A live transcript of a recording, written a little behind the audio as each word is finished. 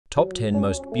Top 10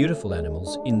 most beautiful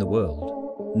animals in the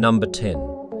world. Number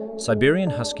 10. Siberian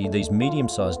Husky. These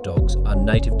medium-sized dogs are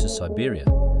native to Siberia.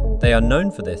 They are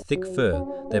known for their thick fur,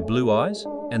 their blue eyes,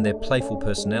 and their playful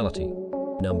personality.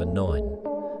 Number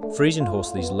 9. Frisian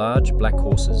Horse. These large black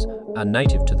horses are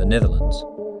native to the Netherlands.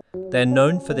 They are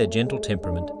known for their gentle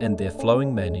temperament and their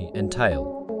flowing mane and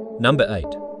tail. Number 8.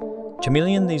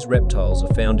 Chameleon. These reptiles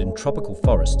are found in tropical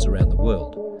forests around the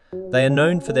world. They are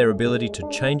known for their ability to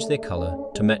change their colour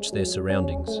to match their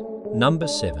surroundings. Number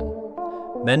 7.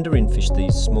 Mandarinfish.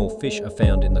 These small fish are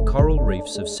found in the coral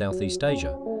reefs of Southeast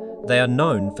Asia. They are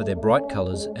known for their bright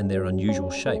colours and their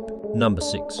unusual shape. Number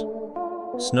 6.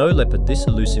 Snow Leopard. This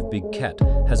elusive big cat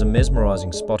has a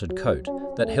mesmerising spotted coat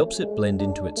that helps it blend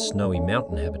into its snowy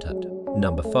mountain habitat.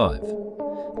 Number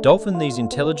 5. Dolphin. These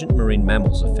intelligent marine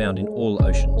mammals are found in all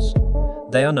oceans.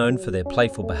 They are known for their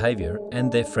playful behaviour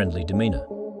and their friendly demeanour.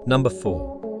 Number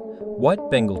 4. White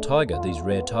Bengal tiger. These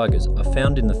rare tigers are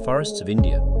found in the forests of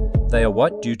India. They are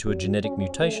white due to a genetic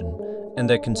mutation, and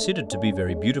they're considered to be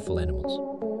very beautiful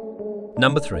animals.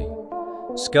 Number 3.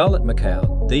 Scarlet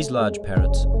Macaws. These large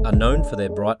parrots are known for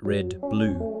their bright red,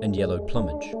 blue and yellow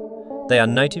plumage. They are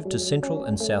native to Central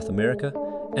and South America,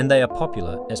 and they are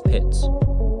popular as pets.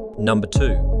 Number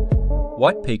 2.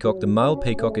 White Peacock. The male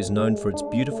peacock is known for its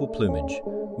beautiful plumage,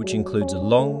 which includes a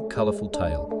long, colourful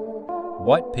tail.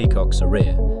 White peacocks are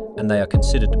rare, and they are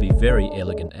considered to be very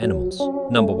elegant animals.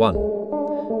 Number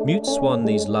 1. Mute Swan.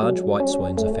 These large white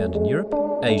swans are found in Europe,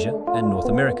 Asia and North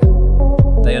America.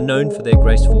 They are known for their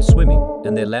graceful swimming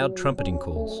and their loud trumpeting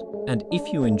calls. And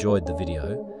if you enjoyed the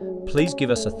video, please give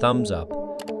us a thumbs up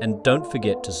and don't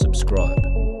forget to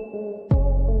subscribe.